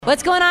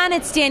What's going on?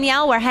 It's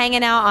Danielle. We're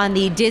hanging out on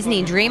the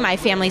Disney Dream, my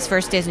family's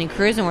first Disney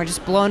cruise, and we're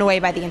just blown away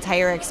by the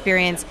entire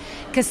experience.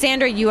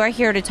 Cassandra, you are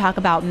here to talk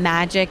about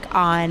magic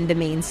on the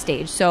main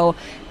stage. So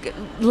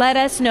let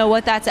us know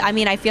what that's... I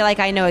mean, I feel like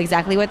I know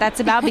exactly what that's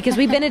about because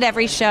we've been at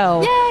every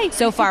show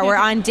so far. We're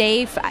on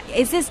day...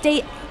 Is this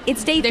day...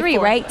 It's day 3,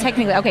 right?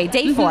 Technically. Okay,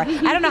 day 4. I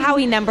don't know how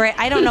we number it.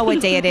 I don't know what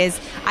day it is.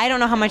 I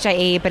don't know how much I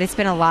ate, but it's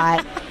been a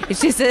lot.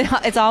 It's just,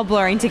 it's all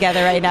blurring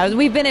together right now.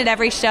 We've been at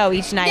every show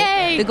each night.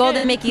 Yay, the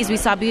Golden Mickeys, we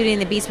saw Beauty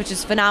and the Beast, which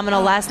is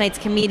phenomenal. Last night's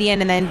Comedian,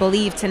 and then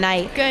Believe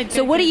tonight.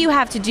 So what do you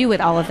have to do with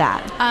all of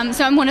that?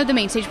 So I'm one of the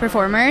main stage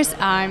performers.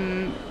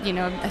 I'm,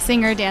 a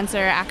singer, dancer,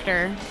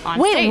 actor on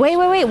stage.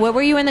 Wait. What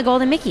were you in the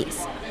Golden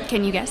Mickeys?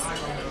 Can you guess?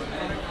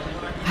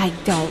 I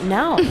don't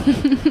know.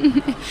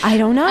 I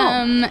don't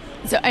know.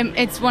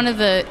 It's one of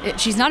the...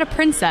 She's not a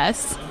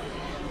princess,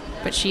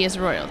 but she is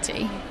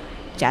royalty.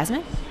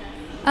 Jasmine?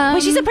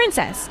 Wait, she's a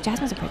princess.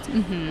 Jasmine's a princess.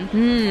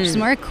 Mm-hmm. She's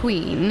more a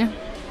queen.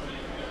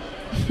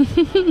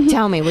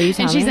 Tell me, will you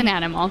tell me? And she's an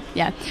animal,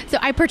 yeah. So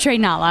I portray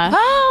Nala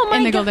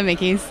in the Golden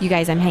Mickeys. You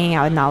guys, I'm hanging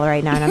out with Nala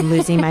right now, and I'm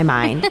losing my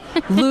mind.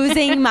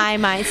 Losing my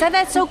mind. So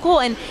that's so cool.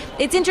 And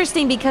it's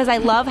interesting because I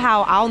love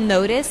how I'll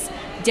notice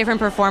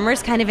different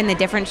performers kind of in the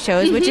different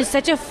shows, which is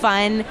such a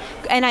fun,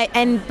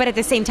 but at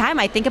the same time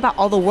I think about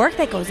all the work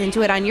that goes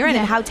into it on your end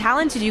and how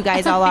talented you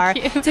guys all are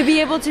to be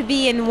able to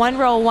be in one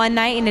role one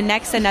night and the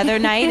next another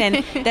night.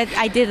 And that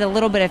I did a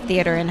little bit of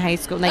theater in high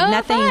school, like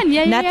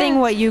nothing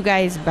what you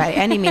guys by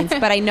any means,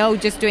 but I know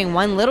just doing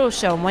one little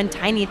show, one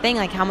tiny thing,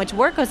 like how much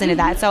work goes into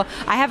that. So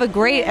I have a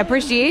great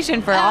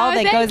appreciation for all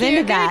that goes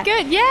into that.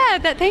 Good. Yeah,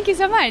 thank you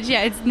so much.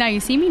 Yeah, it's now you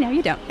see me, now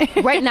you don't.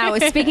 Right now,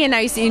 speaking of now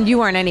you see, you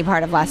weren't any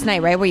part of last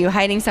night, right? Were you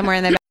hiding somewhere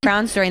in the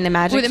background during the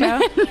magic show?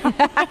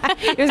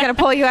 He was going to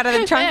pull you out of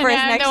the trunk for his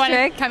next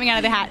trick. Coming out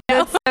of the hat.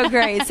 That's so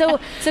great. So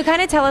kind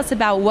of tell us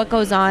about what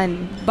goes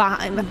on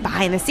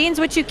behind the scenes,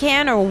 what you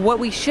can, or what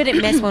we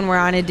shouldn't miss when we're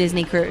on a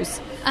Disney cruise.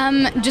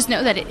 Just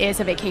know that it is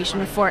a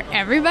vacation for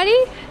everybody.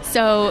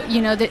 So,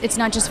 that it's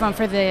not just fun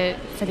for the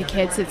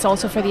kids, it's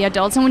also for the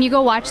adults. And when you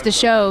go watch the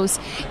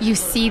shows, you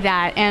see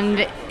that.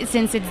 And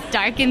since it's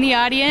dark in the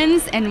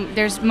audience, and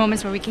there's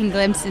moments where we can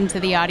glimpse into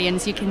the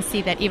audience, you can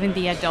see that even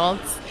the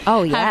adults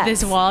have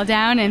this wall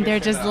down, and they're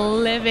just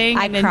living.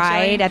 I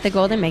cried at the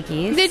Golden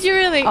Mickeys. Did you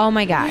really? Oh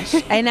my gosh.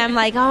 And I'm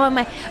like,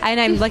 and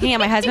I'm looking at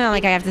my husband, I'm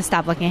like, I have to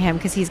stop looking at him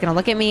because he's going to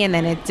look at me, and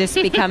then it just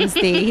becomes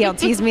he'll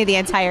tease me the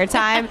entire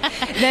time.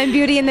 Then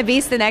Beauty and the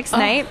Beast the next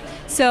night.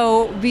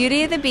 So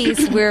Beauty and the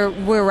Beast, we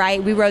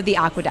rode the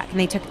aqueduct, and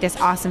they took this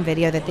awesome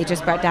video that they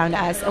just brought down to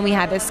us, and we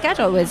had this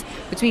schedule. It was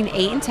between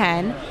 8 and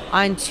 10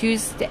 on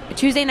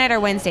Tuesday night or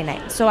Wednesday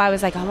night. So I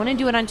was like, I want to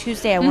do it on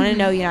Tuesday. I want to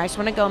know, I just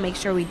want to go make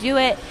sure we do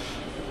it.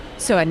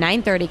 So at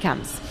 9:30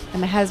 comes,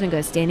 and my husband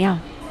goes, Danielle,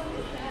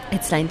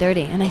 it's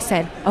 9:30. And I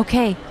said,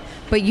 okay,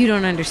 but you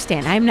don't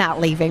understand. I'm not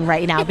leaving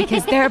right now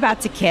because they're about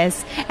to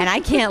kiss, and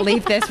I can't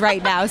leave this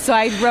right now. So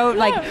I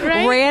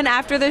ran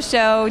after the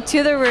show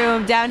to the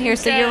room down here.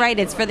 So you're right,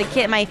 it's for the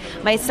kid.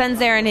 My son's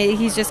there, and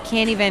he just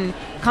can't even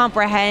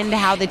comprehend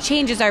how the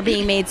changes are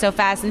being made so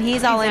fast, and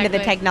he's all into the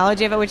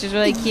technology of it, which is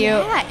really cute.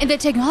 Yeah, and the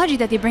technology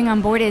that they bring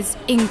on board is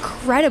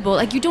incredible.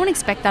 Like, you don't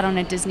expect that on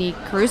a Disney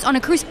cruise, on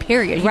a cruise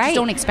period. You just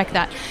don't expect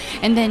that.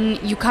 And then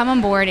you come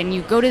on board and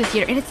you go to the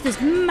theater, and it's this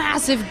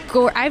massive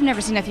I've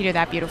never seen a theater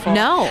that beautiful.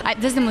 No.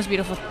 This is the most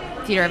beautiful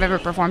theater I've ever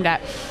performed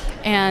at.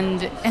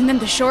 And then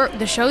the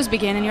shows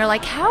begin, and you're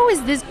like, how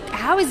is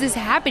this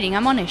happening?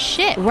 I'm on a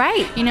ship,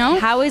 right?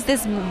 How is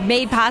this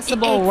made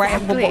possible?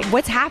 Exactly. Right?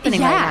 What's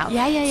happening right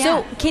now? Yeah.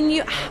 So can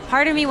you?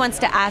 Part of me wants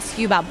to ask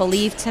you about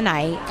Believe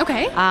tonight.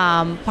 Okay.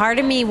 Part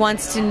of me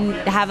wants to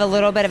have a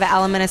little bit of an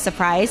element of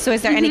surprise. So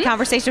is there any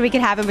conversation we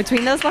can have in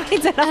between those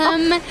lines at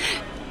all?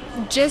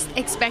 Just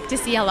expect to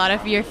see a lot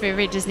of your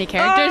favorite Disney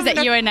characters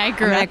that you and I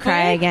grew up with. I'm gonna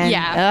cry again.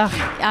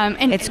 Yeah.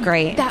 And it's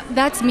great.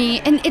 That's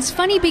me. And it's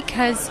funny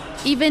because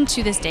even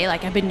to this day,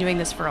 like, I've been doing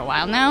this for a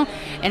while now,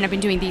 and I've been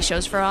doing these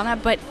shows for a while now,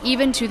 but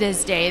even to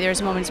this day,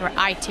 there's moments where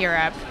I tear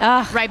up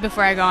right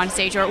before I go on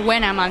stage or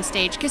when I'm on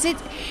stage, because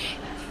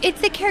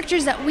it's the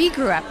characters that we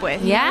grew up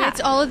with. Yeah.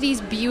 It's all of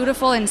these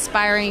beautiful,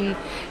 inspiring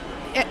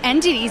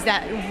entities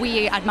that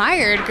we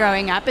admired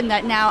growing up, and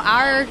that now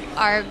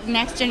our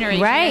next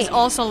generation is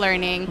also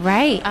learning.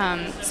 Right.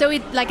 So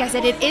like I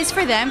said, it is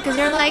for them because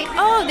they're like,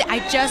 oh,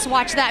 I just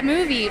watched that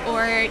movie,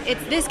 or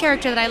it's this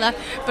character that I love.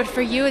 But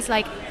for you, it's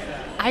like,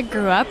 I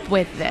grew up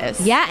with this.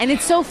 Yeah, and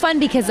it's so fun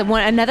because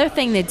another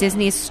thing that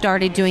Disney has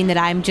started doing that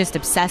I'm just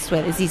obsessed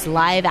with is these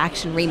live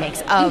action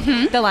remakes of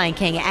The Lion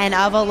King and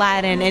of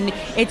Aladdin, and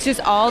it's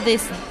just all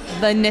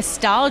the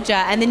nostalgia,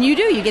 and then you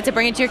get to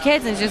bring it to your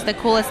kids, and it's just the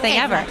coolest thing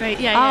ever.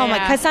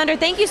 My Cassandra,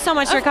 thank you so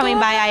much for coming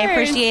by. I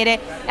appreciate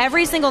it.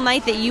 Every single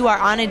night that you are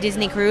on a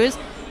Disney cruise,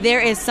 there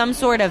is some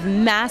sort of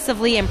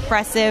massively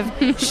impressive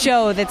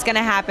show that's going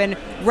to happen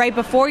right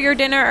before your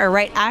dinner or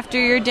right after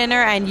your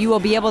dinner, and you will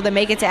be able to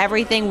make it to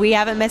everything. We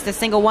haven't missed a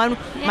single one.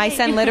 Yay. My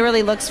son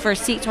literally looks for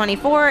seat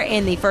 24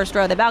 in the first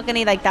row of the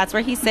balcony. Like, that's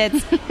where he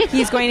sits.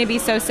 He's going to be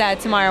so sad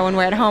tomorrow when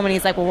we're at home, and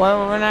he's like,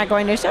 well, we're not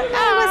going to show.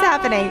 Oh, what's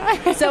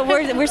happening? So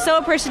we're so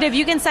appreciative.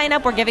 You can sign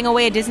up. We're giving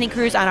away a Disney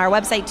cruise on our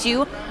website,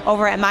 too,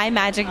 over at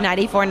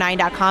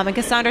mymagic949.com. And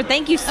Cassandra,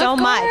 thank you so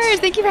much.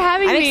 Thank you for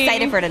having me. I'm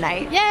excited for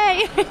tonight.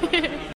 Yay!